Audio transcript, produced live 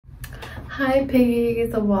Hi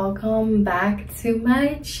piggies, welcome back to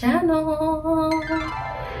my channel.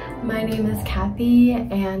 My name is Kathy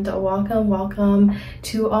and welcome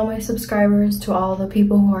to all my subscribers, to all the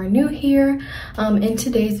people who are new here. In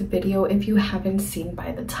today's video, if you haven't seen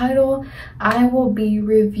by the title, I will be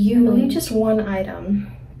reviewing just one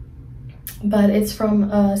item, but it's from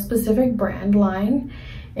a specific brand line.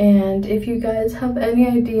 And if you guys have any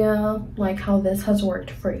idea like how this has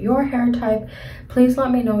worked for your hair type, please let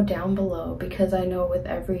me know down below, because I know with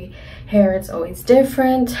every hair it's always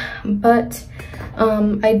different. But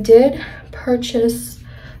I did purchase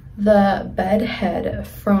the bed head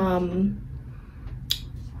from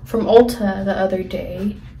Ulta the other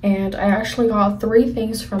day, and I actually got 3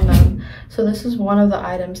 things from them. So this is one of the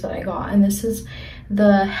items that I got, and this is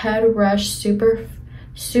the Head Rush super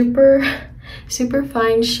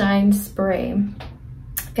fine shine spray, and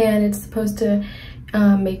it's supposed to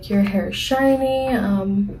make your hair shiny.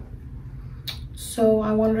 So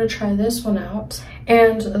I wanted to try this one out,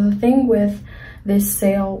 and the thing with this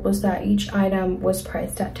sale was that each item was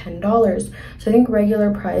priced at $10. So I think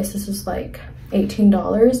regular price, this is like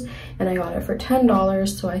 $18, and I got it for $10,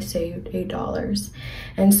 so I saved $8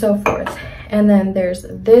 and so forth. And then there's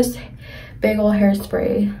this big ol'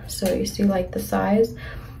 hairspray, so you see like the size.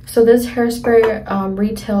 So this hairspray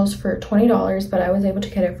retails for $20, but I was able to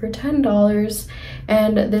get it for $10.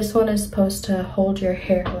 And this one is supposed to hold your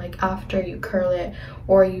hair like after you curl it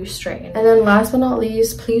or you straighten. And then last but not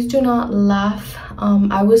least, please do not laugh.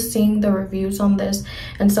 I was seeing the reviews on this,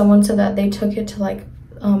 and someone said that they took it to like,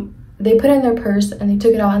 they put it in their purse and they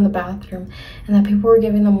took it out in the bathroom, and that people were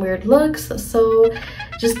giving them weird looks. So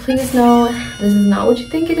just please know, this is not what you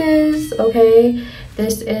think it is, okay?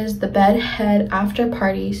 This is the Bed Head After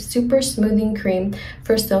Party Super Smoothing Cream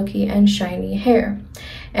for silky and shiny hair.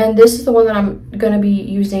 And this is the one that I'm going to be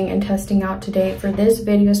using and testing out today for this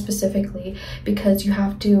video specifically, because you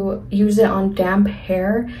have to use it on damp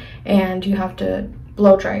hair and you have to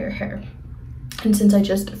blow dry your hair. And since I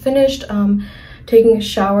just finished taking a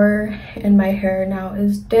shower and my hair now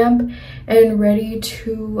is damp and ready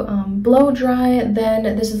to blow dry, then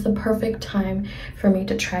this is the perfect time for me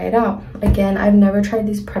to try it out. Again, I've never tried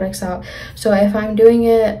these products out, so if I'm doing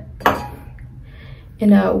it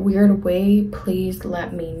in a weird way, please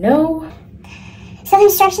let me know. So the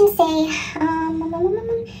instructions say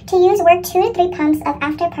to use, work 2 to 3 pumps of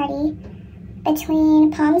After Party between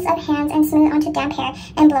palms of hands and smooth onto damp hair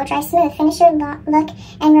and blow dry smooth. Finish your look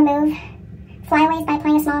and remove flyaways by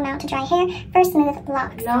applying a small amount to dry hair for smooth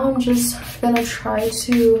locks. Now I'm just gonna try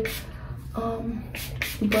to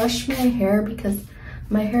brush my hair, because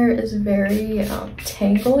my hair is very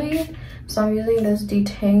tangly. So I'm using this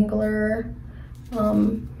detangler.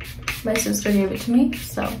 My sister gave it to me,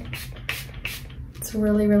 so it's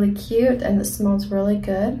really cute, and it smells really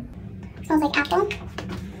good. It smells like apple.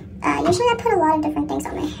 Usually I put a lot of different things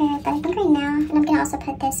on my hair, but I think right now, and I'm gonna also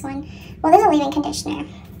put this one. Well, this is a leave-in conditioner,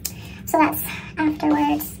 so that's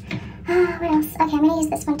afterwards. What else? Okay, I'm gonna use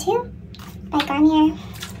this one too, by Garnier.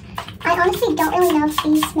 I honestly don't really know if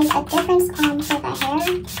these make a difference for the hair,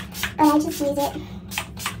 but I just use it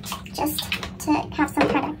just to have some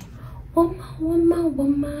product.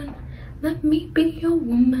 Woman, let me be your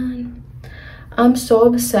woman. I'm so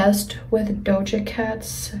obsessed with Doja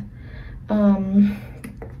Cat's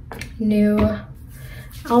new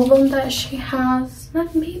album that she has.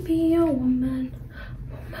 Let me be your woman.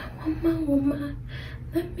 Woman,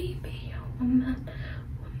 let me be your woman.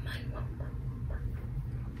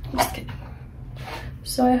 Just kidding.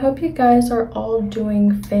 So I hope you guys are all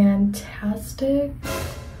doing fantastic.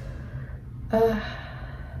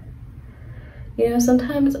 You know,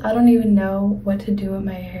 sometimes I don't even know what to do with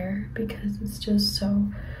my hair because it's just so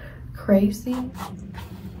crazy.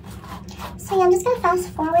 So yeah, I'm just gonna fast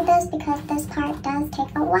forward this because this part does take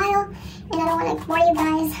a while, and I don't want to bore you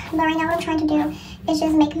guys. But right now what I'm trying to do is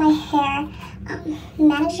just make my hair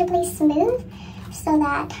manageably smooth, so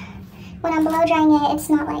that when I'm blow drying it, it's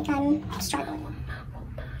not like I'm struggling.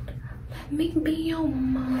 Let me be your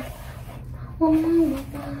woman.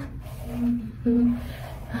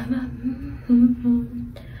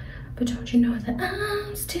 But don't you know that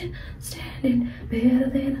I'm still standing better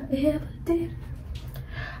than I ever did?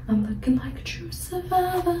 I'm looking like a true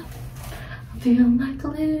survivor. I'm feeling like a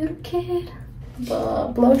little kid.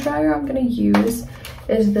 The blow dryer I'm gonna use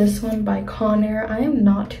is this one by Conair. I am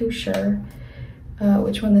not too sure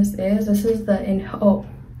which one this is. This is the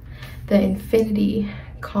Infinity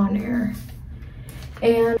Conair.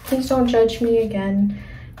 And please don't judge me again.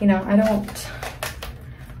 You know,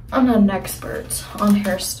 I'm not an expert on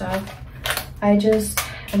hair stuff. I just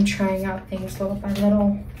am trying out things little by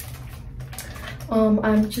little.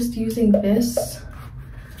 I'm just using this.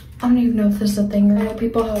 I don't even know if this is a thing. I know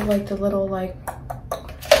people have like the little like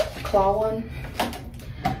claw one.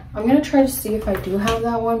 I'm gonna try to see if I do have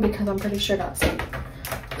that one because I'm pretty sure that's like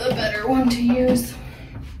the better one to use.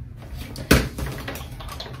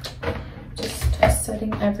 Just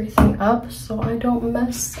setting everything up so I don't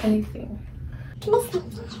mess anything. Okay,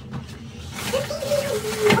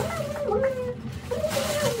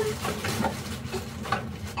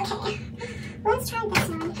 let's try this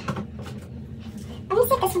one. Let me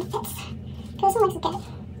see if this one fits. This one looks good.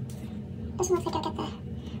 This one looks like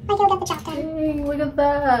it'll get the job done. Dang, look at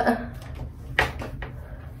that.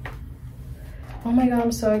 Oh my god,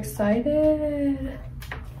 I'm so excited.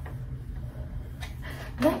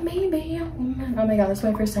 Let me be a woman. Oh my god, this is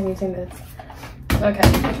my first time using this.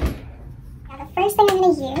 Okay. Now the first thing I'm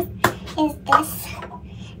going to use is this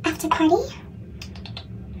after party.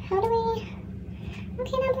 How do we...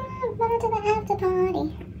 Okay, now to the after party.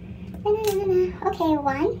 Okay,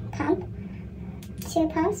 1 pump, 2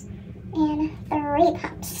 pumps, and 3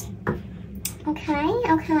 pumps. Okay.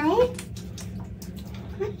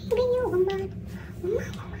 Let me be your woman.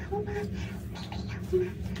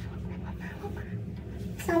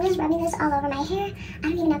 So I'm just rubbing this all over my hair. I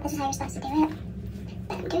don't even know if this is how you're supposed to do it,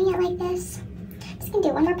 but I'm doing it like this. Just gonna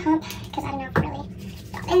do 1 more pump because I don't know if it really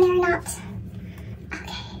got in there or not.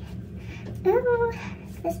 Okay. Ooh,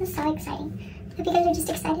 this is so exciting. I hope you guys are just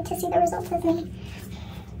excited to see the results with me.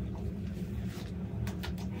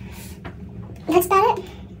 That's about it.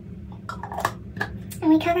 And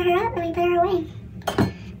we cover her up and we put her away.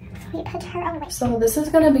 So this is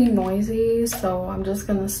gonna be noisy, so I'm just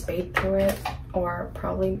gonna spade through it or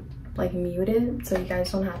probably like mute it so you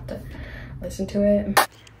guys don't have to listen to it.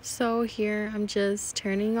 So here I'm just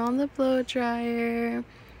turning on the blow dryer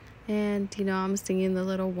and you know I'm singing the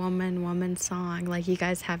little woman song. Like you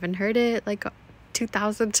guys haven't heard it like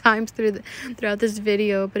 2,000 times throughout this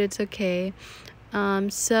video, but it's okay.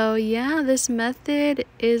 So yeah, this method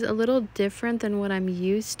is a little different than what I'm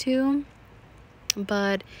used to,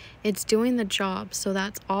 but it's doing the job, so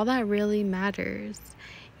that's all that really matters.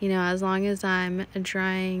 You know, as long as I'm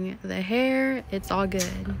drying the hair, it's all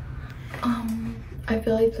good. I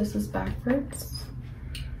feel like this is backwards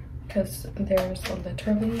because there's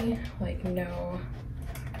literally like no,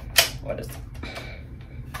 what is it?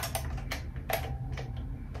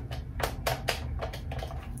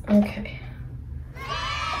 Okay.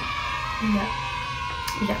 Yeah.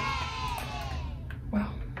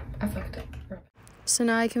 Wow, I fucked up. So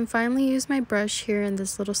now I can finally use my brush here in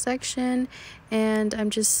this little section, and I'm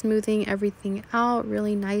just smoothing everything out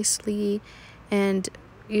really nicely and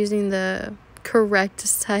using the correct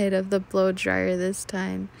side of the blow dryer this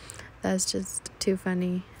time. That's just too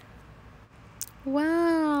funny.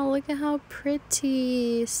 Wow, look at how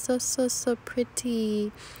pretty. So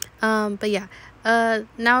pretty. But yeah,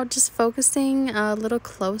 now just focusing a little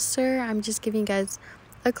closer, I'm just giving you guys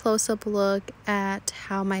a close-up look at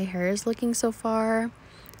how my hair is looking so far.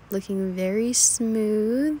 Looking very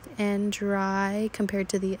smooth and dry compared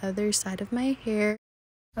to the other side of my hair.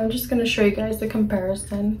 I'm just gonna show you guys the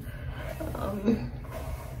comparison.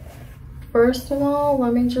 First of all,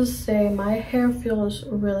 let me just say my hair feels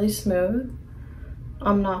really smooth.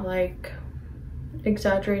 I'm not like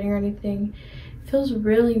exaggerating or anything. It feels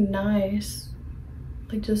really nice.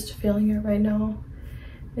 Like just feeling it right now.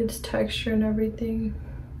 Its texture and everything.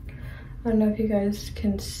 I don't know if you guys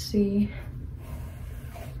can see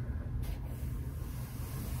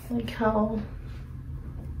like how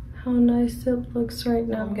nice it looks right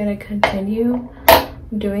now. I'm gonna continue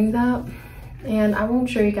doing that, and I won't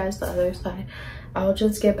show you guys the other side. I'll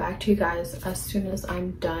just get back to you guys as soon as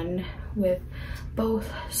I'm done with both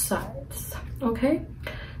sides. Okay,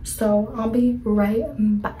 so I'll be right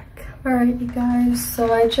back. All right, you guys,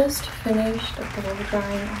 so I just finished blow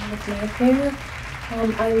drying all of my hair.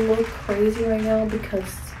 I look crazy right now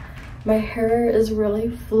because my hair is really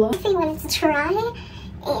fluffy when it's dry,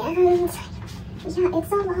 and yeah, it's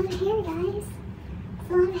a lot of hair, guys. It's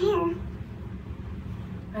a lot of hair.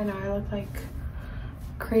 I know I look like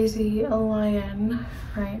crazy a lion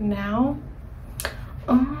right now.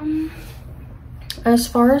 As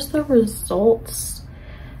far as the results,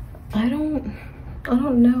 I don't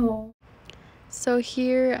know. So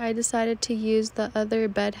here I decided to use the other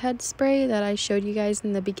bedhead spray that I showed you guys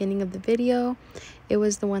in the beginning of the video. It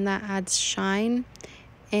was the one that adds shine,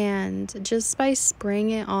 and just by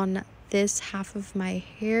spraying it on this half of my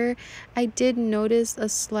hair, I did notice a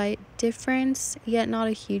slight difference, yet not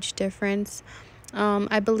a huge difference.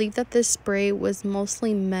 I believe that this spray was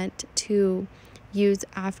mostly meant to use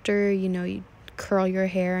after, you know, you curl your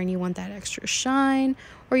hair and you want that extra shine,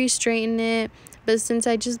 or you straighten it. But since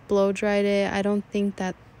I just blow dried it, I don't think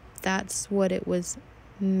that that's what it was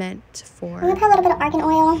meant for. I'm gonna put a little bit of argan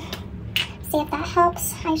oil, see if that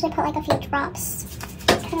helps. I usually put like a few drops,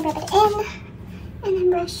 kind of rub it in, and then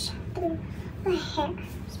brush through the hair.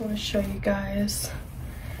 So I'm gonna show you guys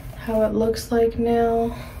how it looks like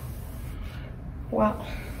now. Wow.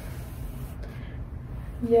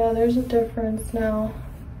 Yeah, there's a difference now.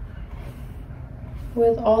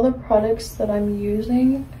 With all the products that I'm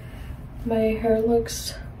using, my hair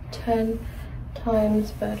looks 10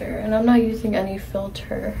 times better, and I'm not using any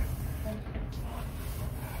filter. I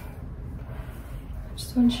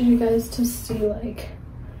just want you guys to see like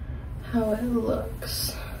how it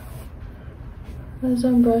looks as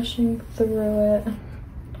I'm brushing through it.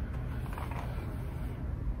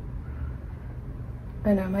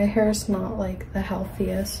 I know my hair's not like the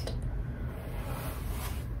healthiest,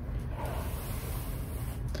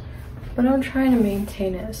 but I'm trying to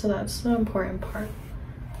maintain it, so that's the important part.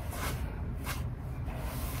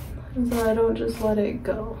 So I don't just let it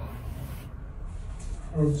go.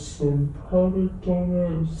 Have some product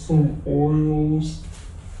on it, some oils,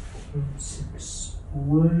 and some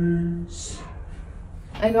sprays.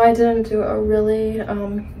 I know I didn't do a really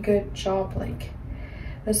good job like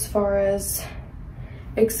as far as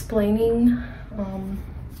explaining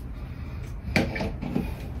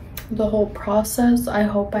the whole process. I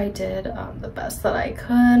hope I did the best that I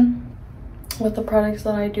could with the products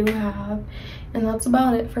that I do have, and that's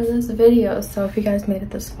about it for this video. So if you guys made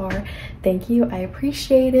it this far, thank you, I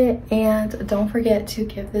appreciate it, and don't forget to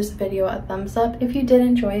give this video a thumbs up if you did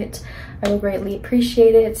enjoy it. I will greatly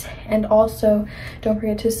appreciate it, and also don't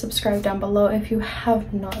forget to subscribe down below if you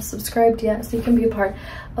have not subscribed yet, so you can be a part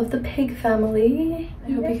of the pig family.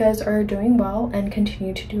 I hope you guys are doing well and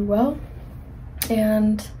continue to do well,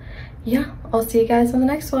 and yeah, I'll see you guys on the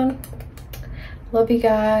next one. Love you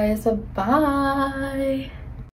guys. Bye.